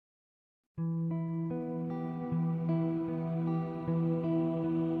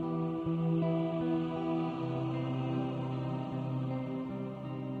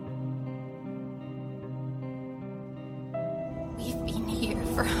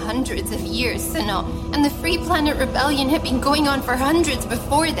hundreds of years, Sanal, and the Free Planet Rebellion had been going on for hundreds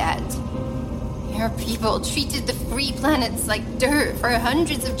before that. Your people treated the free planets like dirt for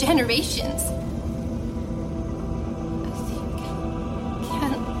hundreds of generations. I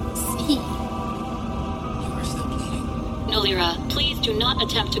can't see. You are still bleeding. Nolira, please do not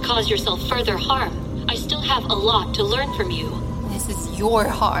attempt to cause yourself further harm. I still have a lot to learn from you. This is your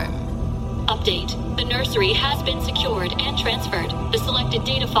harm. Update. The nursery has been secured and transferred. The selected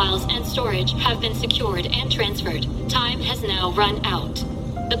data files and storage have been secured and transferred. Time has now run out.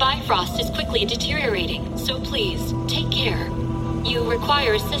 The Bifrost is quickly deteriorating, so please, take care. You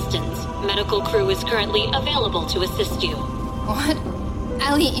require assistance. Medical crew is currently available to assist you. What?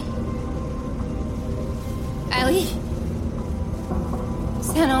 Ellie?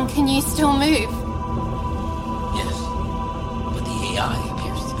 Sanal, can you still move? Yes, but the AI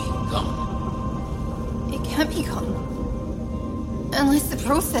appears to be gone. It can't be gone. Unless the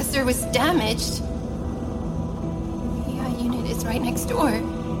processor was damaged. The AI unit is right next door.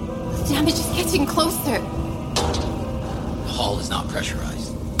 The damage is getting closer. The hall is not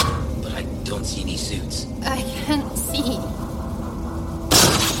pressurized, but I don't see any suits. I can't see.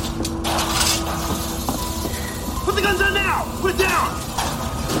 Put the guns on now! We're down!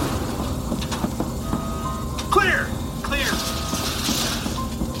 Clear!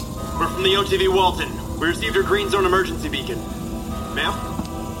 We're from the OTV Walton. We received your green zone emergency beacon. Ma'am?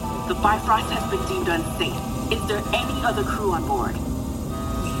 The Bifrost has been deemed unsafe. Is there any other crew on board? We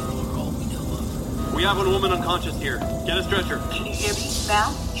are all we know of. We have one woman unconscious here. Get a stretcher. Can you hear me?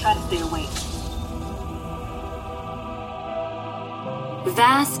 Val, try to stay awake.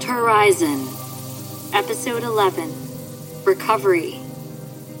 Vast Horizon. Episode 11. Recovery.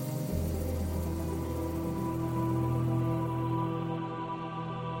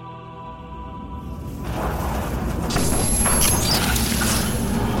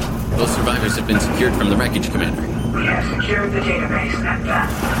 Those survivors have been secured from the wreckage, Commander. We have secured the database and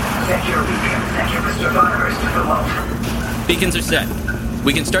set your beacons and your survivors to the vault. Beacons are set.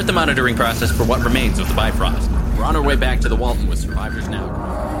 We can start the monitoring process for what remains of the Bifrost. We're on our way back to the Walton with survivors now.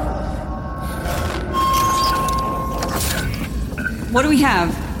 What do we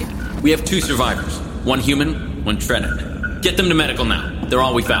have? We have 2 survivors. One human, one Shredded. Get them to medical now. They're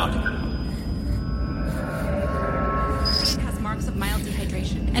all we found. Has marks of mild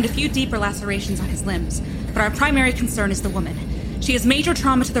dehydration and a few deeper lacerations on his limbs, but our primary concern is the woman. She has major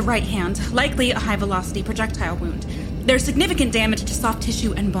trauma to the right hand, likely a high-velocity projectile wound. There's significant damage to soft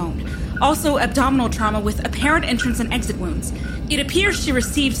tissue and bone. Also, abdominal trauma with apparent entrance and exit wounds. It appears she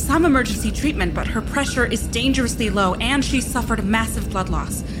received some emergency treatment, but her pressure is dangerously low, and she suffered massive blood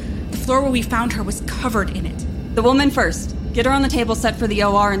loss. The floor where we found her was covered in it. The woman first. Get her on the table set for the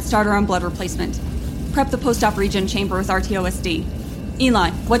OR and start her on blood replacement. Prep the post-op regen chamber with RTOSD.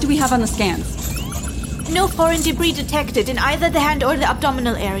 Eli, what do we have on the scans? No foreign debris detected in either the hand or the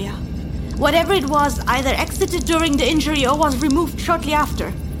abdominal area. Whatever it was either exited during the injury or was removed shortly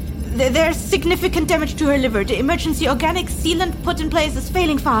after. There's significant damage to her liver. The emergency organic sealant put in place is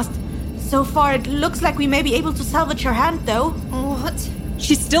failing fast. So far, it looks like we may be able to salvage her hand, though. What?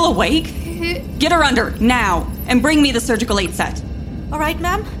 She's still awake? Get her under, now, and bring me the surgical aid set. All right,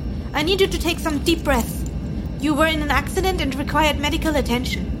 ma'am. I need you to take some deep breaths. You were in an accident and required medical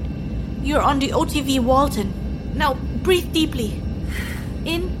attention. You're on the OTV Walton. Now, breathe deeply.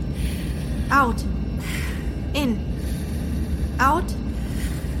 In, out. In, out.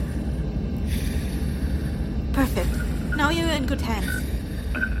 Perfect. Now you're in good hands.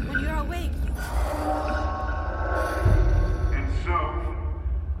 When you're awake, And so,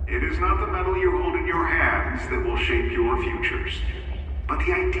 it is not the metal you hold in your hands that will shape your futures, but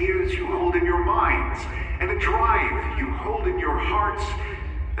the ideas you hold in your minds and the drive you hold in your hearts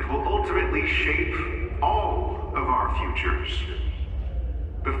that will ultimately shape all of our futures.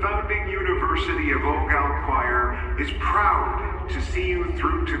 The founding University of Ogal Choir is proud to see you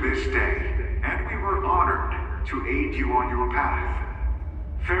through to this day, and we were honored to aid you on your path.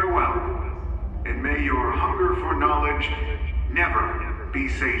 Farewell, and may your hunger for knowledge never be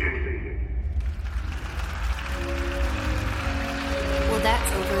sated. Well,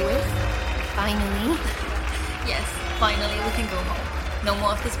 that's over with. Finally. Yes, finally we can go home. No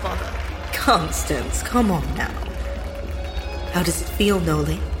more of this bother. Constance, come on now. How does it feel,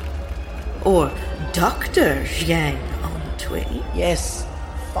 Noli? Or Dr. Jiang Ontui? Yes,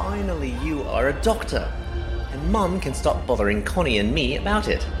 finally you are a doctor. And Mum can stop bothering Connie and me about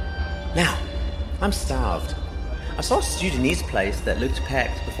it. Now, I'm starved. I saw Sudanese place that looked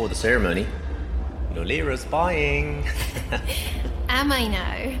packed before the ceremony. Nolira's buying. Am I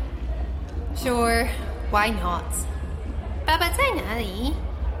now? Sure, why not? 爸爸在哪里?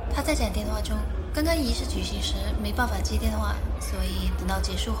他在讲电话中，刚刚仪式举行时没办法接电话，所以等到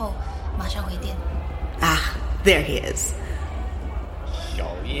结束后马上回电。Ah, there he is. 小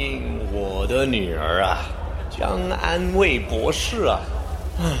英，我的女儿啊，江安卫博士啊，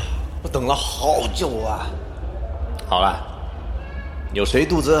我等了好久啊。好了，有谁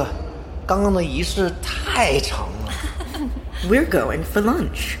肚子饿？刚刚的仪式太长了。We're going for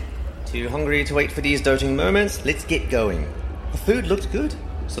lunch. Too hungry to wait for these doting moments? Let's get going. The food looks good,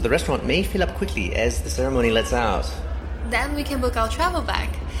 so the restaurant may fill up quickly as the ceremony lets out. Then we can book our travel back.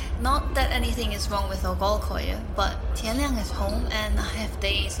 Not that anything is wrong with our Galkoya, but Tianliang is home and I have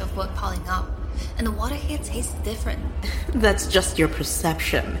days of work piling up. And the water here tastes different. That's just your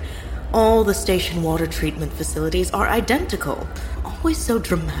perception. All the station water treatment facilities are identical. Always so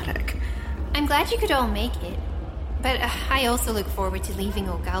dramatic. I'm glad you could all make it. But I also look forward to leaving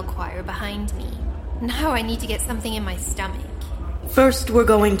Ogal Choir behind me. Now I need to get something in my stomach. First, we're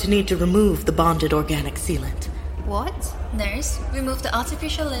going to need to remove the bonded organic sealant. What? Nurse, remove the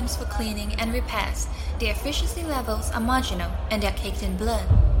artificial limbs for cleaning and repairs. The efficiency levels are marginal and they're caked in blood.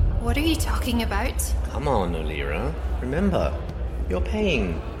 What are you talking about? Come on, Olira. Remember, you're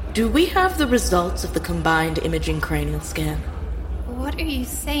paying. Do we have the results of the combined imaging cranial scan? What are you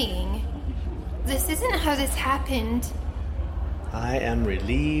saying? This isn't how this happened. I am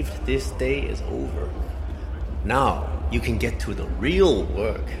relieved this day is over. Now, you can get to the real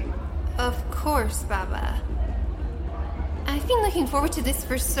work. Of course, Baba. I've been looking forward to this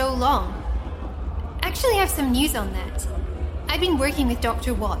for so long. Actually, I have some news on that. I've been working with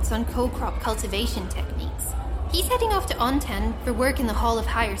Dr. Watts on co-crop cultivation techniques. He's heading off to Ontan for work in the Hall of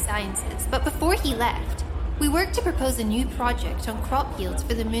Higher Sciences, but before he left, we worked to propose a new project on crop yields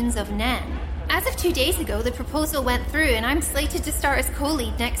for the moons of Nan. As of 2 days ago, the proposal went through and I'm slated to start as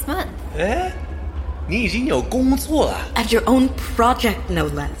co-lead next month. Eh? 你已经有工作了 And your own project, no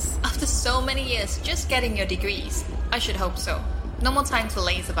less. After so many years, just getting your degrees. I should hope so. No more time to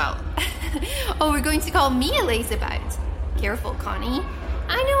laze about. Oh, we're going to call me a lazeabout. Careful, Connie.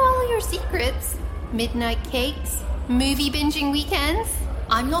 I know all your secrets. Midnight cakes, movie binging weekends.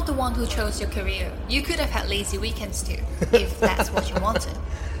 I'm not the one who chose your career. You could have had lazy weekends too, if that's what you wanted.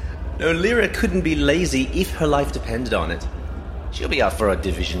 No, Lyra couldn't be lazy if her life depended on it. She'll be up for a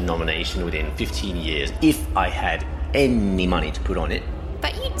division nomination within 15 years if I had any money to put on it.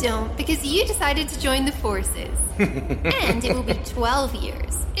 But you don't, because you decided to join the forces. And it will be 12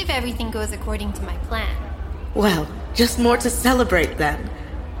 years, if everything goes according to my plan. Well, just more to celebrate then.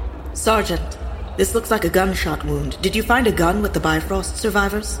 Sergeant, this looks like a gunshot wound. Did you find a gun with the Bifrost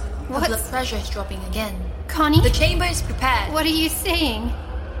survivors? Her blood pressure is dropping again. Connie? The chamber is prepared. What are you saying?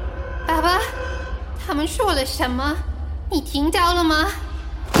 Baba? 他们说了什么？你听到了吗？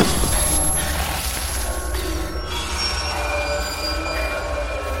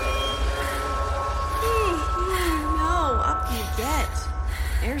 No, up you get.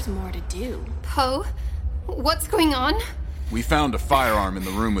 There's more to do. Poe? What's going on? We found a firearm in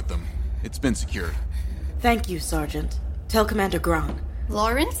the room with them. It's been secured. Thank you, Sergeant. Tell Commander Gran.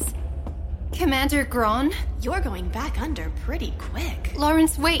 Lawrence? Commander Gran? You're going back under pretty quick.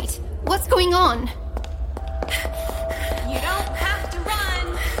 Lawrence, wait. What's going on? You don't have to run.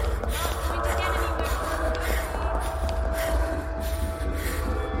 You're not going to get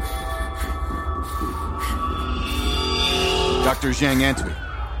anywhere. Dr. Zhang Antwi.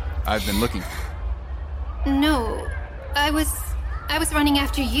 I've been looking for you. No, I was running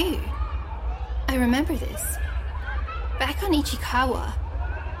after you. I remember this. Back on Ichikawa.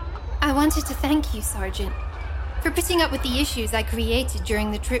 I wanted to thank you, Sergeant, for putting up with the issues I created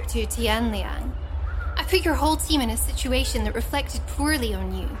during the trip to Tianliang. I put your whole team in a situation that reflected poorly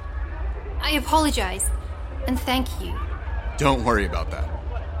on you. I apologize, and thank you. Don't worry about that.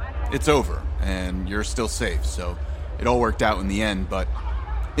 It's over, and you're still safe, so it all worked out in the end, but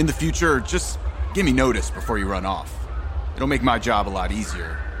in the future, just give me notice before you run off. It'll make my job a lot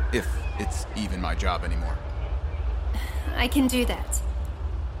easier, if it's even my job anymore. I can do that.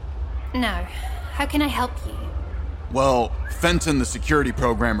 Now, how can I help you? Well, Fenton, the security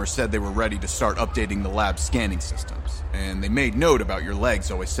programmer, said they were ready to start updating the lab's scanning systems, and they made note about your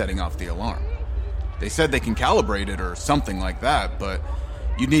legs always setting off the alarm. They said they can calibrate it or something like that, but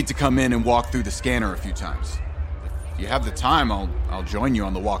you'd need to come in and walk through the scanner a few times. If you have the time, I'll join you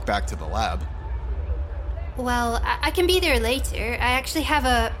on the walk back to the lab. Well, I can be there later. I actually have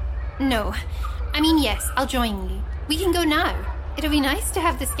a... No. I mean, yes, I'll join you. We can go now. It'll be nice to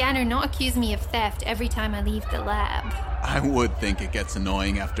have the scanner not accuse me of theft every time I leave the lab. I would think it gets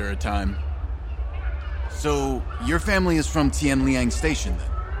annoying after a time. So, your family is from Tianliang Station,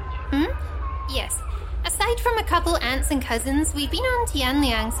 then? Yes. Aside from a couple aunts and cousins, we've been on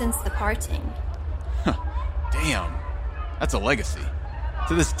Tianliang since the parting. Damn. That's a legacy.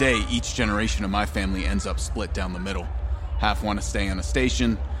 To this day, each generation of my family ends up split down the middle. Half want to stay on a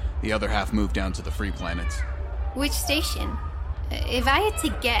station, the other half move down to the free planets. Which station? If I had to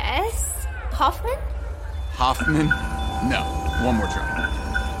guess, Hoffman? Hoffman? No. One more try.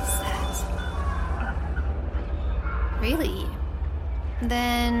 Really?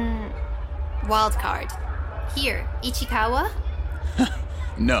 Then... Wildcard. Here, Ichikawa?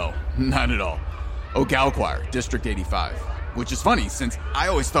 No, not at all. Ogalquire, District 85. Which is funny, since I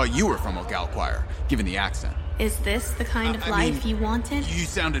always thought you were from Ogalquire, given the accent. Is this the kind of life you wanted? You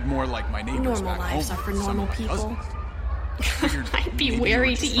sounded more like my neighbors Normal back lives home are for than some normal of my people. cousins. I'd be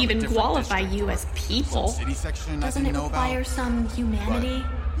wary to even qualify you as people. City section Doesn't it require some humanity?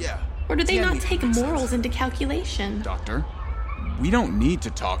 Yeah. Or do they Yeah, not it take makes morals into calculation? Doctor, we don't need to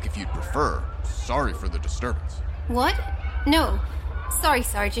talk if you'd prefer. Sorry for the disturbance. What? No. Sorry,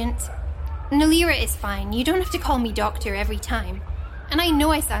 Sergeant. Nolira is fine. You don't have to call me doctor every time. And I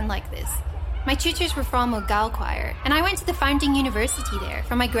know I sound like this. My tutors were from Ogalquire, and I went to the founding university there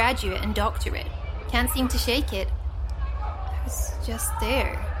for my graduate and doctorate. Can't seem to shake it. I was just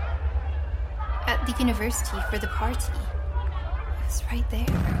there. At the university for the party. I was right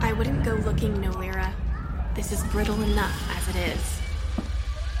there. I wouldn't go looking, Nolira. This is brittle enough as it is.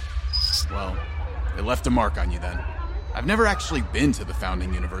 Well, it left a mark on you then. I've never actually been to the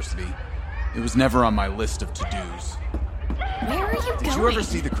founding university. It was never on my list of to-dos. Where are you going? Did you ever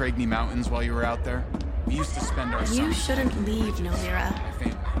see the Craigney Mountains while you were out there? We used to spend our You summers... shouldn't leave, Nolira.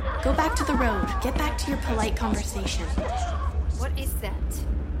 Go back to the road. Get back to your polite conversation. What is that?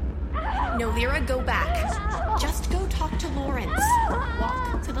 Nolira, go back. Just go talk to Lawrence.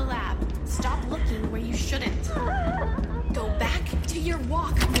 Walk to the lab. Stop looking where you shouldn't. Go back to your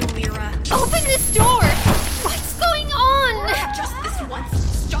walk, Nolira. Open this door! What's going on? Just this once.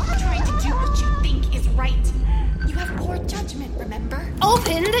 Stop trying to do what you think is right. You have poor judgment, remember?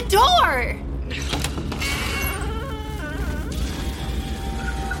 Open the door!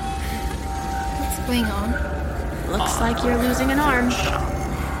 What's going on? Looks like you're losing an arm.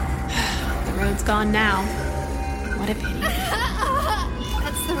 The road's gone now. What a pity.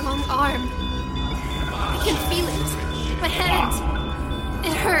 That's the wrong arm. I can feel it. My hand.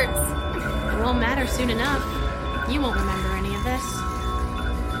 It hurts. It won't matter soon enough. You won't remember any of this.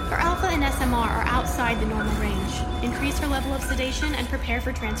 Her Alpha and SMR are outside the normal range. Increase her level of sedation and prepare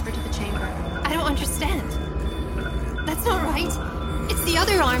for transfer to the chamber. I don't understand. That's not right. It's the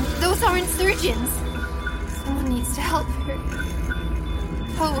other arm. Those aren't surgeons. Someone needs to help her.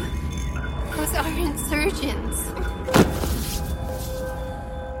 Oh, those aren't surgeons.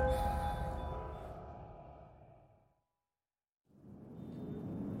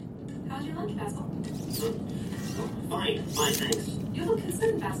 How's your lunch, Basil? Fine, thanks. You look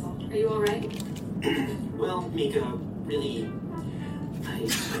concerned, Basil. Are you alright? Well, Mika, really, I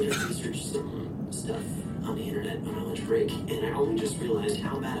just researched some stuff on the internet on my lunch break, and I only just realized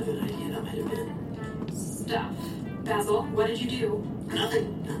how bad of an idea that might have been. Stuff. Basil, what did you do?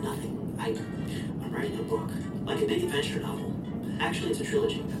 Nothing. I'm writing a book, like a big adventure novel. Actually, it's a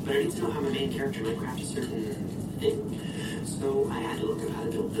trilogy, but I need to know how my main character might craft a certain thing. So I had to look up how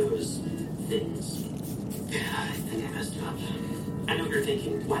to build those things. I think I messed up. I know what you're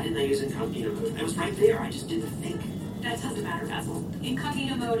thinking. Why didn't I use incognito mode? I was right there. I just didn't think. That doesn't matter, Basil.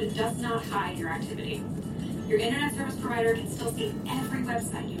 Incognito mode does not hide your activity. Your internet service provider can still see every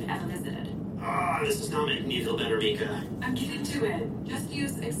website you've ever visited. This is not making me feel better, Mika. I'm getting to it. Just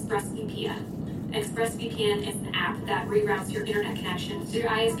use ExpressVPN. ExpressVPN is an app that reroutes your internet connection so your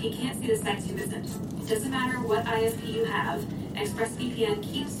ISP can't see the sites you visit. It doesn't matter what ISP you have, ExpressVPN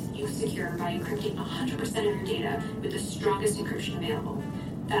keeps you secure by encrypting 100% of your data with the strongest encryption available.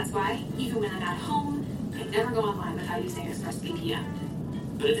 That's why, even when I'm at home, I never go online without using ExpressVPN.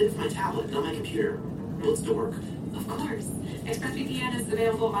 But it did for my tablet, not my computer. Will it still work? Of course. ExpressVPN is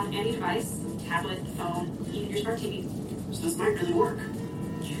available on any device, tablet, phone, even your smart TV. So this might really work.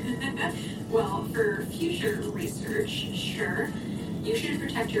 Well, for future research, sure. You should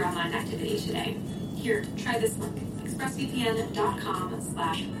protect your online activity today. Here, try this link.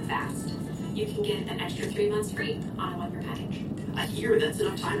 expressvpn.com/fast. You can get an extra 3 months free on a 1-year package. I hear that's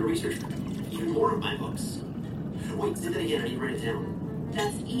enough time to research even more of my books. Wait, say that again. I need to write it down.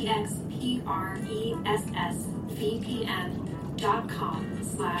 That's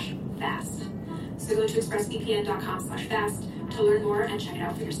expressvpn.com/fast. So go to expressvpn.com/fast to learn more and check it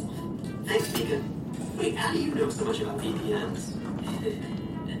out for yourself. Thanks, Mika. Wait, how do you know so much about VPNs?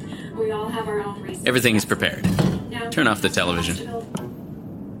 We all have our own research. Everything is prepared. Turn off the television.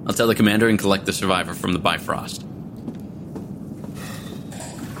 I'll tell the commander and collect the survivor from the Bifrost.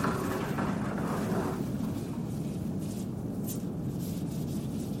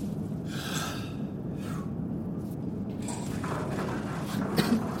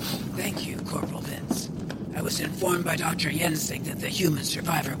 Thank you, Corporal Vince. I was informed by Dr. Jensing that the human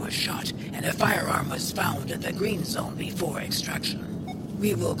survivor was shot and a firearm was found in the green zone before extraction.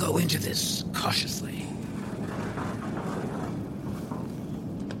 We will go into this cautiously.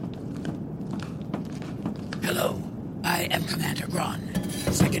 Hello, I am Commander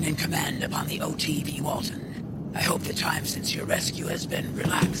Gron, second in command upon the OTV Walton. I hope the time since your rescue has been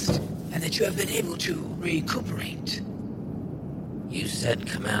relaxed, and that you have been able to recuperate. You said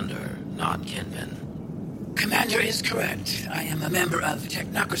Commander, not Kenpen. Commander is correct. I am a member of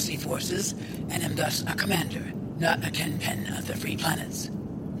Technocracy Forces, and am thus a commander, not a Kenpen of the Free Planets.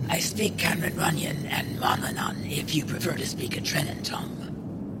 I speak Kanran Runyon and Monlanon if you prefer to speak a Trenin tongue.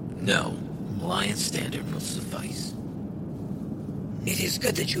 No, Alliance Standard will suffice. It is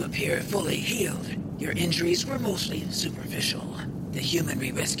good that you appear fully healed. Your injuries were mostly superficial. The human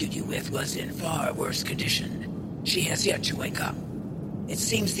we rescued you with was in far worse condition. She has yet to wake up. It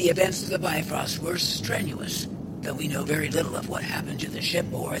seems the events of the Bifrost were strenuous, though we know very little of what happened to the ship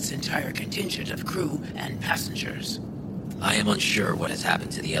or its entire contingent of crew and passengers. I am unsure what has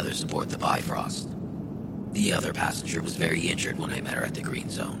happened to the others aboard the Bifrost. The other passenger was very injured when I met her at the Green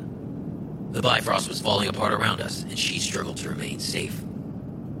Zone. The Bifrost was falling apart around us, and she struggled to remain safe.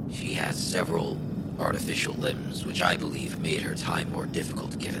 She has several artificial limbs, which I believe made her time more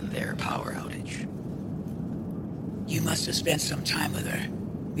difficult given their power outage. You must have spent some time with her.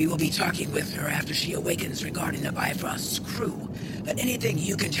 We will be talking with her after she awakens regarding the Bifrost's crew, but anything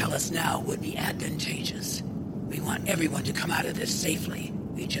you can tell us now would be advantageous. We want everyone to come out of this safely.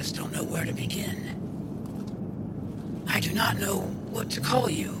 We just don't know where to begin. I do not know what to call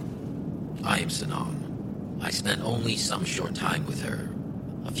you. I am Sinan. I spent only some short time with her,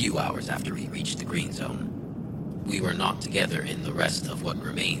 a few hours after we reached the Green Zone. We were not together in the rest of what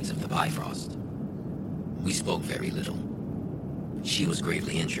remains of the Bifrost. We spoke very little. She was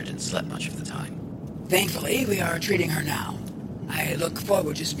gravely injured and slept much of the time. Thankfully, we are treating her now. I look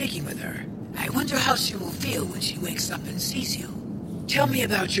forward to speaking with her. I wonder how she will feel when she wakes up and sees you. Tell me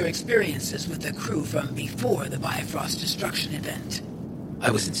about your experiences with the crew from before the Bifrost destruction event. I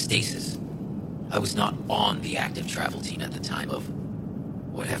was in stasis. I was not on the active travel team at the time of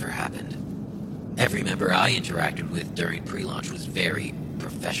whatever happened. Every member I interacted with during pre-launch was very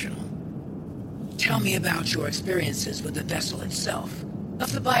professional. Tell me about your experiences with the vessel itself.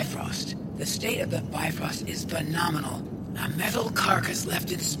 Of the Bifrost. The state of the Bifrost is phenomenal. A metal carcass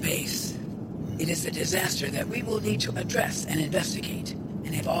left in space. It is a disaster that we will need to address and investigate.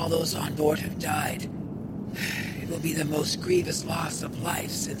 And if all those on board have died, it will be the most grievous loss of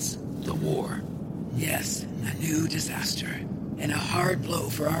life since the war. Yes, a new disaster. And a hard blow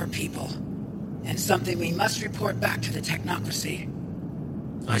for our people. And something we must report back to the Technocracy.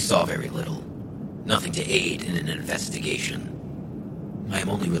 I saw very little. Nothing to aid in an investigation. I am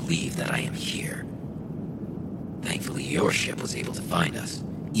only relieved that I am here. Thankfully, your ship was able to find us,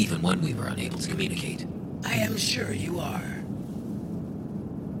 even when we were unable to communicate. I am sure you are.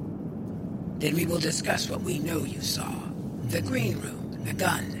 Then we will discuss what we know you saw. The green room, the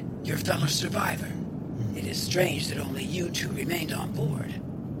gun, your fellow survivor. It is strange that only you two remained on board.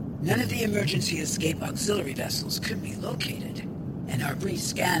 None of the emergency escape auxiliary vessels could be located, and our brief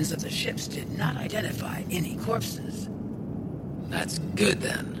scans of the ships did not identify any corpses. That's good,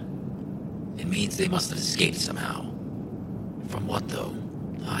 then. It means they must have escaped somehow. From what, though?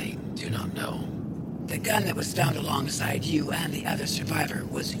 I do not know. The gun that was found alongside you and the other survivor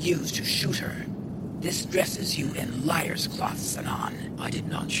was used to shoot her. This dresses you in liar's cloth, Sinan. I did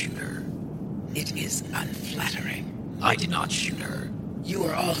not shoot her. It is unflattering. I did not shoot her. You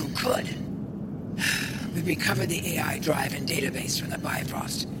are all who could. We recovered the AI drive and database from the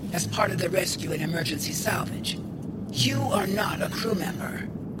Bifrost as part of the rescue and emergency salvage. You are not a crew member.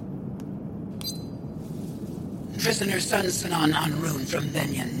 Prisoner Sun Sinan Anrun from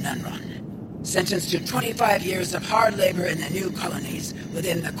Benyan Nunrun. Sentenced to 25 years of hard labor in the new colonies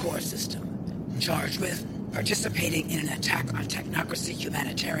within the core system. Charged with participating in an attack on Technocracy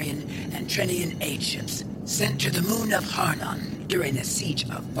humanitarian and Trinian aid ships sent to the moon of Harnon during the siege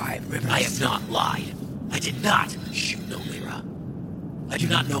of 5 Rivers. I have not lied. I did not shoot Nolira. I do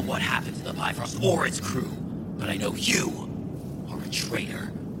not know what happened to the Bifrost or its crew, but I know you are a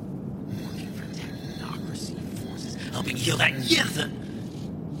traitor. Working for Technocracy forces, helping heal that Yinthan.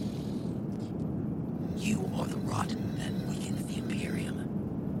 You are the rotten that weakened the Imperium.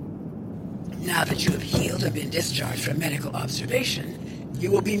 Now that you have healed and been discharged from medical observation, You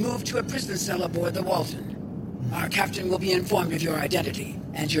will be moved to a prison cell aboard the Walton. Our captain will be informed of your identity,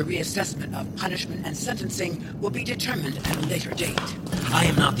 and your reassessment of punishment and sentencing will be determined at a later date. I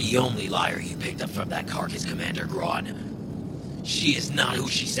am not the only liar you picked up from that carcass, Commander Grodd. She is not who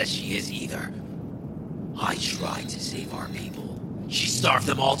she says she is either. I tried to save our people. She starved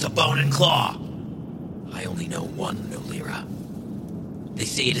them all to bone and claw. I only know one Nolira. They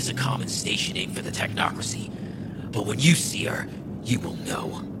say it is a common station name for the technocracy, but when you see her, you will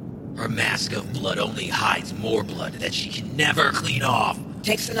know. Her mask of blood only hides more blood that she can never clean off.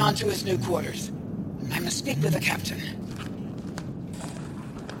 Take Sinan to his new quarters. I must speak with the captain.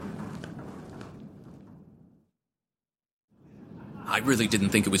 I really didn't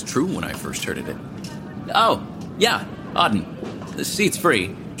think it was true when I first heard it. Oh, yeah, Auden. The seat's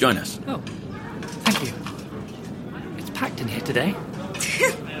free. Join us. Oh, thank you. It's packed in here today.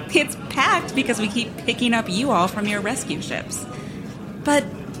 It's packed because we keep picking up you all from your rescue ships. But,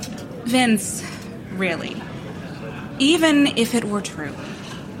 Vince, really, even if it were true,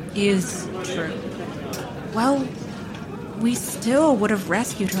 is true, well, we still would have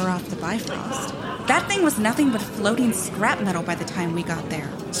rescued her off the Bifrost. That thing was nothing but floating scrap metal by the time we got there.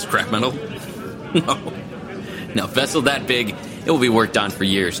 Scrap metal? No. Now, vessel that big, it will be worked on for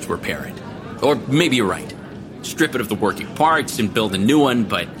years to repair it. Or maybe you're right. Strip it of the working parts and build a new one,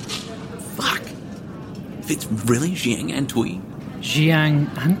 but... fuck. If it's really Jiang Antui... Jiang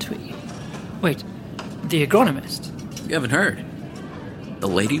Antui? Wait, the agronomist? You haven't heard. The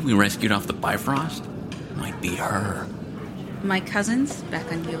lady we rescued off the Bifrost might be her. My cousins,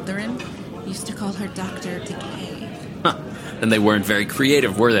 back on Yildirim, used to call her Dr. Decay. Huh. And they weren't very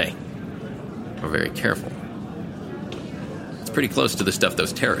creative, were they? Or very careful. It's pretty close to the stuff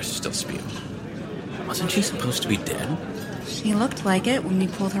those terrorists still spew. Wasn't she supposed to be dead? She looked like it when we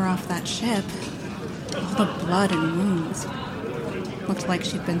pulled her off that ship. All the blood and wounds. Looked like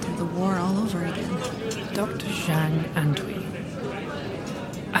she'd been through the war all over again. Dr. Jiang Antui.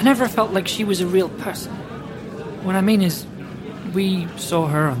 I never felt like she was a real person. What I mean is, we saw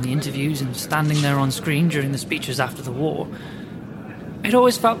her on the interviews and standing there on screen during the speeches after the war. It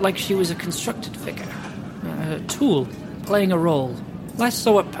always felt like she was a constructed figure. A tool, playing a role. Less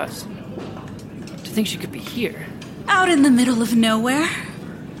so a person. To think she could be here. Out in the middle of nowhere.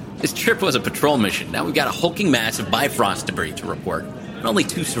 This trip was a patrol mission. Now we've got a hulking mass of Bifrost debris to report. And only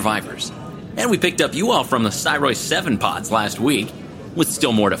 2 survivors. And we picked up you all from the Cyroy 7 pods last week, with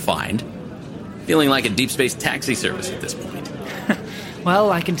still more to find. Feeling like a deep space taxi service at this point.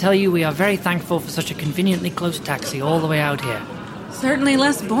 Well, I can tell you we are very thankful for such a conveniently close taxi all the way out here. Certainly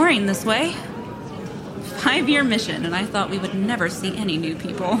less boring this way. 5-year mission, and I thought we would never see any new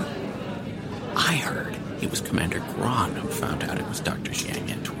people. I heard it was Commander Grodd who found out it was Dr. Jiang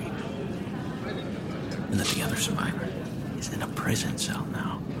Antui. And that the other survivor is in a prison cell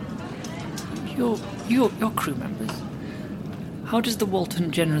now. Your crew members. How does the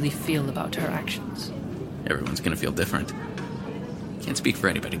Walton generally feel about her actions? Everyone's gonna feel different. Can't speak for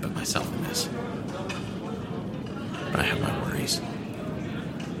anybody but myself in this. But I have my worries.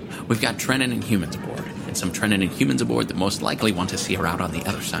 We've got Trenin and humans aboard, and some Trenin and humans aboard that most likely want to see her out on the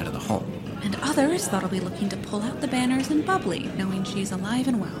other side of the hull. And others that'll be looking to pull out the banners and bubbly, knowing she's alive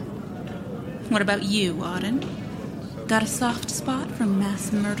and well. What about you, Auden? Got a soft spot for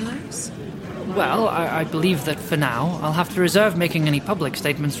mass murderers? Well, I believe that for now, I'll have to reserve making any public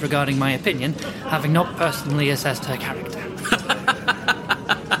statements regarding my opinion, having not personally assessed her character.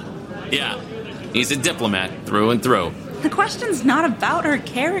 Yeah, he's a diplomat through and through. The question's not about her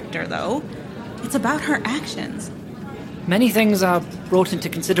character, though. It's about her actions. Many things are brought into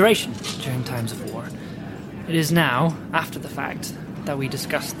consideration during times of war. It is now, after the fact, that we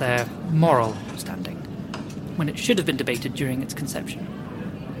discuss their moral standing, when it should have been debated during its conception.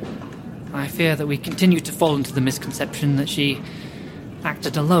 I fear that we continue to fall into the misconception that she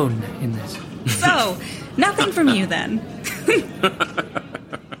acted alone in this. So, nothing from you then.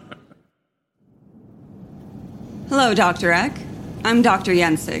 Hello, Dr. Eck. I'm Dr.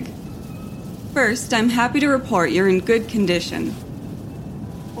 Jensig. First, I'm happy to report you're in good condition.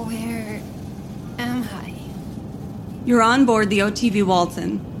 Where am I? You're on board the OTV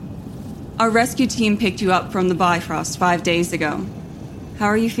Walton. Our rescue team picked you up from the Bifrost 5 days ago. How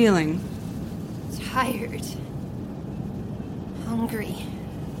are you feeling? Tired. Hungry.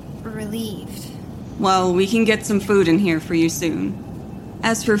 Relieved. Well, we can get some food in here for you soon.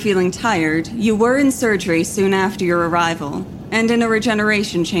 As for feeling tired, you were in surgery soon after your arrival, and in a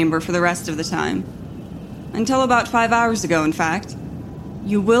regeneration chamber for the rest of the time. Until about 5 hours ago, in fact.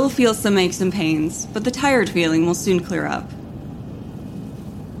 You will feel some aches and pains, but the tired feeling will soon clear up.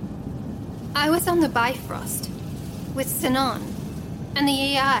 I was on the Bifrost with Sinan. And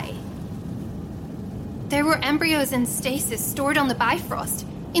the AI. There were embryos in stasis stored on the Bifrost,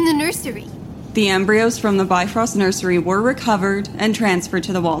 in the nursery. The embryos from the Bifrost nursery were recovered and transferred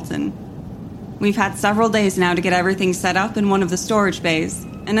to the Walton. We've had several days now to get everything set up in one of the storage bays,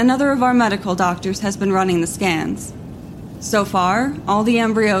 and another of our medical doctors has been running the scans. So far, all the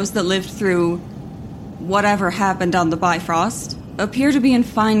embryos that lived through whatever happened on the Bifrost appear to be in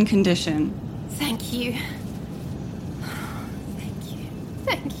fine condition. Thank you.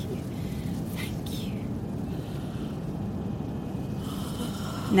 Thank you.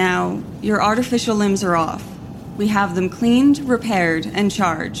 Now, your artificial limbs are off. We have them cleaned, repaired, and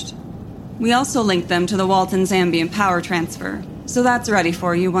charged. We also linked them to the Walton's ambient power transfer, so that's ready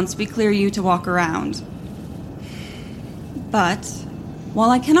for you once we clear you to walk around. But, while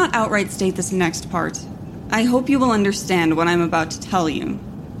I cannot outright state this next part, I hope you will understand what I'm about to tell you.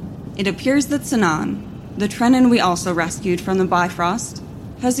 It appears that Sinan, the Trenin we also rescued from the Bifrost,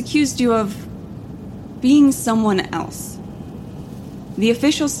 has accused you of being someone else. The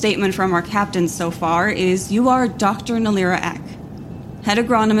official statement from our captain so far is you are Dr. Nalira Eck, head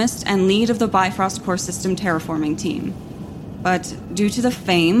agronomist and lead of the Bifrost Core System terraforming team. But due to the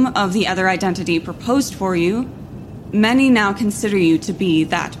fame of the other identity proposed for you, many now consider you to be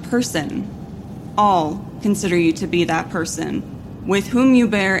that person. All consider you to be that person, with whom you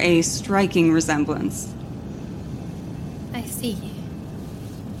bear a striking resemblance. I see.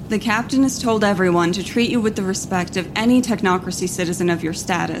 The captain has told everyone to treat you with the respect of any technocracy citizen of your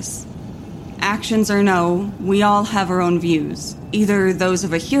status. Actions or no, we all have our own views, either those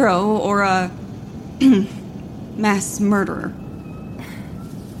of a hero or a mass murderer.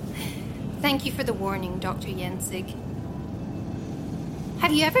 Thank you for the warning, Dr. Jensig.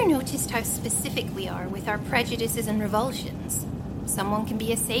 Have you ever noticed how specific we are with our prejudices and revulsions? Someone can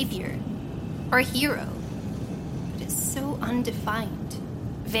be a savior or a hero, but it's so undefined,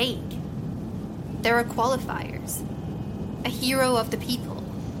 vague. There are qualifiers. A hero of the people,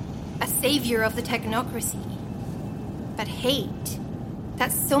 a savior of the technocracy. But hate,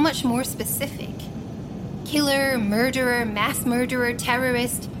 that's so much more specific. Killer, murderer, mass murderer,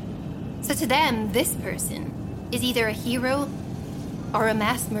 terrorist. So to them, this person is either a hero or a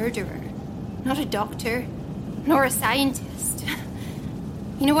mass murderer. Not a doctor, nor a scientist.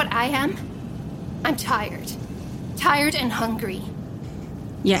 You know what I am? I'm tired. Tired and hungry.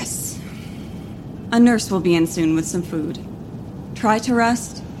 Yes. A nurse will be in soon with some food. Try to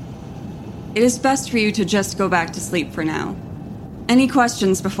rest. It is best for you to just go back to sleep for now. Any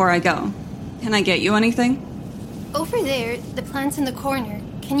questions before I go? Can I get you anything? Over there, the plant's in the corner.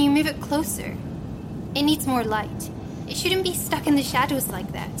 Can you move it closer? It needs more light. It shouldn't be stuck in the shadows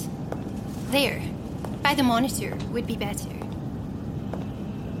like that. There, by the monitor, would be better.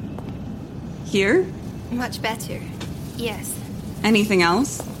 Here? Much better, yes. Anything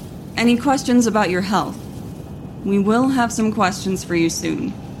else? Any questions about your health? We will have some questions for you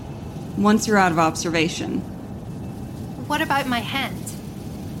soon, once you're out of observation. What about my hand?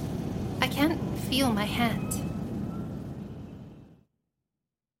 I can't feel my hand.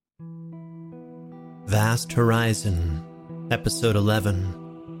 Vast Horizon, Episode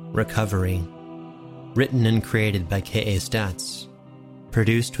 11, Recovery. Written and created by K.A. Statz.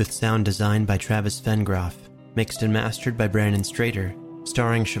 Produced with sound design by Travis Vengroff. Mixed and mastered by Brandon Strader.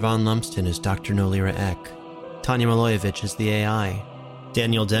 Starring Siobhan Lumsden as Dr. Nolira Eck. Tanya Milojevic as the AI.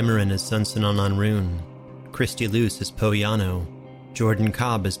 Daniel Demarin as Sun Sinan Anrun. Christy Luce as Po Yano. Jordan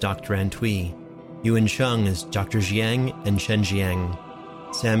Cobb as Dr. Antwi. Yuan Chung as Dr. Jiang and Chen Jiang.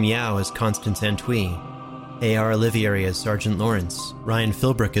 Sam Yao as Constance Antwi. A.R. Olivieri as Sergeant Lawrence. Ryan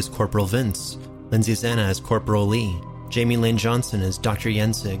Philbrick as Corporal Vince. Lindsay Zanna as Corporal Lee. Jamie Lane Johnson as Dr.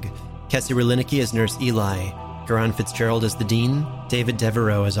 Jensig. Cassie Relinicki as Nurse Eli. Garan Fitzgerald as the Dean. David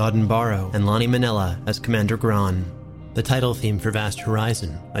Devereaux as Auden Barrow. And Lonnie Manella as Commander Gran. The title theme for Vast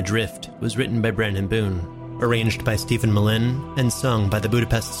Horizon, Adrift, was written by Brandon Boone. Arranged by Stephen Malin. And sung by the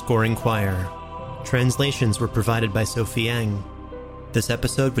Budapest Scoring Choir. Translations were provided by Sophie Yang. This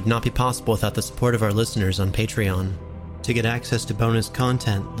episode would not be possible without the support of our listeners on Patreon. To get access to bonus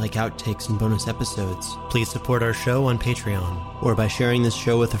content like outtakes and bonus episodes, please support our show on Patreon, or by sharing this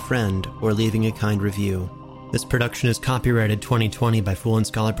show with a friend or leaving a kind review. This production is copyrighted 2020 by Fool and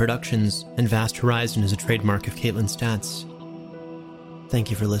Scholar Productions, and Vast Horizon is a trademark of Caitlin Statz. Thank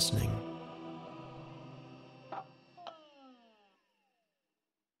you for listening.